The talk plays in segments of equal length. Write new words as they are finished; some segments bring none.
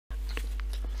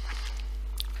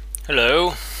Hello,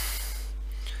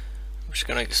 I'm just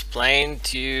going to explain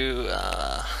to you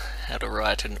how to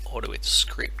write an AutoIt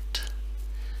script.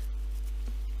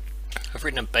 I've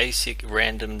written a basic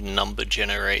random number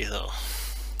generator,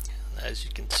 as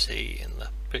you can see in the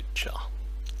picture.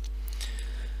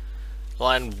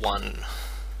 Line 1,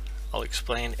 I'll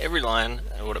explain every line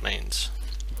and what it means.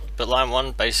 But line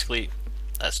 1, basically,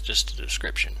 that's just a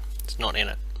description. It's not in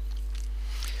it.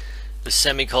 The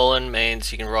semicolon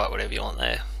means you can write whatever you want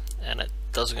there, and it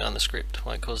doesn't go in the script,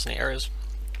 won't cause any errors.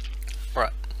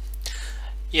 Right,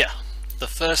 yeah, the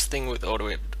first thing with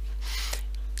AutoIt,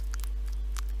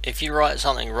 if you write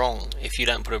something wrong, if you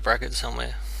don't put a bracket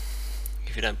somewhere,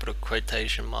 if you don't put a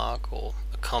quotation mark or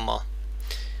a comma,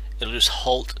 it'll just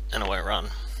halt and it won't run.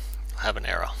 It'll have an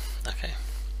error. Okay,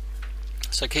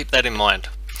 so keep that in mind.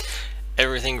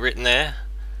 Everything written there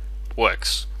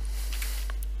works.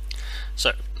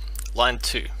 So line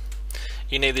 2,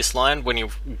 you need this line when you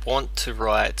want to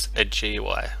write a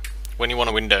GUI, when you want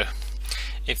a window.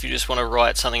 If you just want to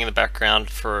write something in the background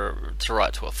to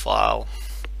write to a file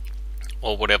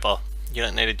or whatever, you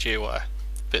don't need a GUI.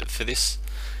 But for this,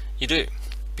 you do,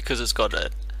 because it's got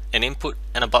an input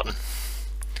and a button.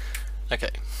 Okay,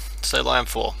 so line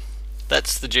 4,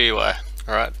 that's the GUI.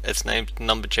 Alright, it's named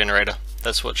number generator.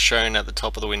 That's what's shown at the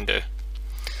top of the window.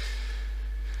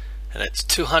 And it's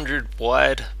 200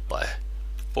 wide by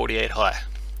 48 high.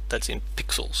 That's in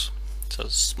pixels, so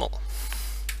it's small.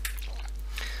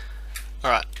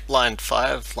 Alright, line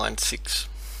 5, line 6.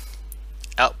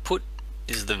 Output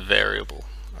is the variable.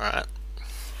 Alright.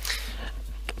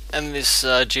 And this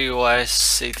GUI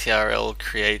CTRL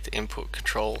create input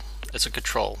control, it's a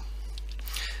control.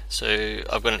 So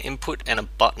I've got an input and a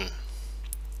button.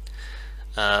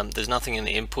 There's nothing in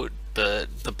the input,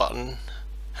 but the button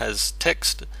has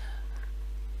text,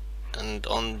 and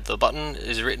on the button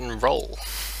is written roll.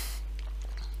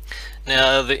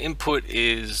 Now the input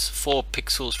is 4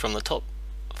 pixels from the top,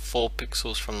 4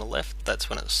 pixels from the left, that's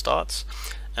when it starts,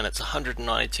 and it's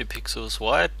 192 pixels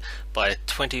wide by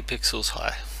 20 pixels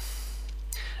high.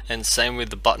 And same with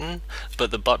the button,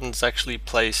 but the button's actually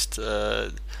placed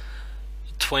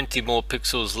 20 more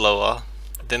pixels lower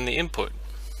than the input.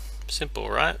 Simple,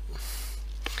 right?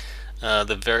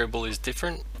 The variable is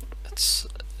different, it's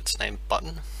named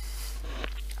button.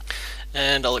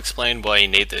 And I'll explain why you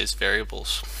need those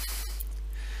variables.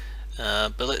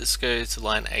 But let's go to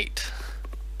line 8.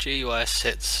 GUI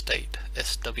set state,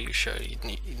 SW show. You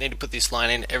need to put this line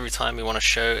in every time you want to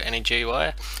show any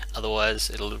GUI, otherwise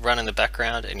it'll run in the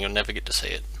background and you'll never get to see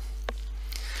it.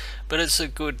 But it's a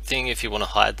good thing if you want to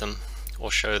hide them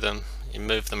or show them, you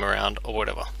move them around or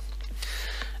whatever.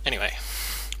 Anyway,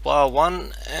 while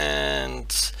 1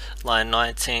 and line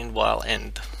 19 while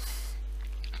end.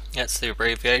 That's the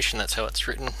abbreviation, that's how it's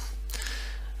written.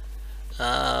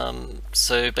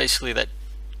 So basically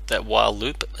that while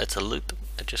loop, it's a loop.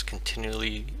 It just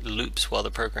continually loops while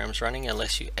the program's running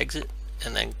unless you exit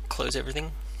and then close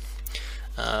everything.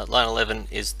 Line 11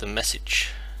 is the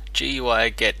message. GUI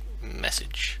get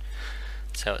message.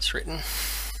 That's how it's written.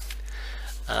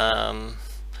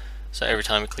 So every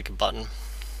time you click a button,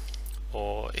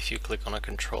 or if you click on a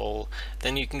control,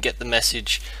 then you can get the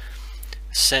message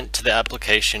sent to the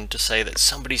application to say that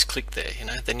somebody's clicked there, you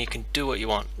know, then you can do what you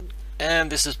want.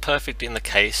 And this is perfect in the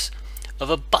case of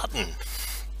a button.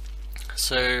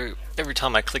 So every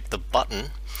time I click the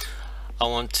button, I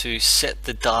want to set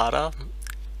the data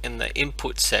in the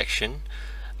input section,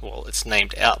 well, it's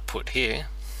named output here,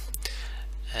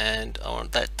 and I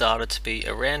want that data to be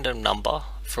a random number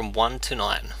from 1 to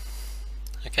 9.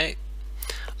 Okay,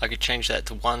 I could change that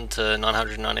to 1 to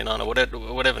 999 or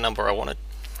whatever number I wanted,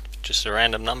 just a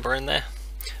random number in there,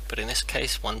 but in this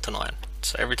case 1 to 9.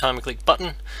 So every time I click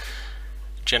button,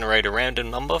 generate a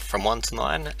random number from 1 to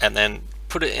 9 and then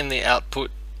put it in the output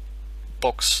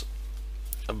box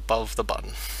above the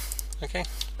button. Okay,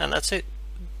 and that's it.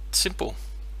 Simple.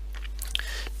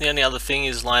 The only other thing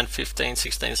is line 15,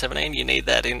 16, 17. You need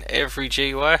that in every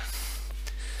GUI,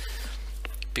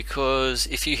 because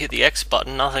if you hit the X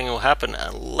button, nothing will happen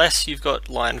unless you've got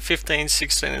line 15,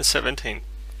 16 and 17.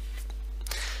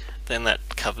 Then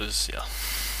that covers, yeah,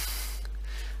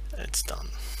 it's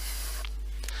done.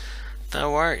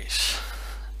 No worries,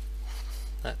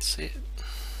 that's it.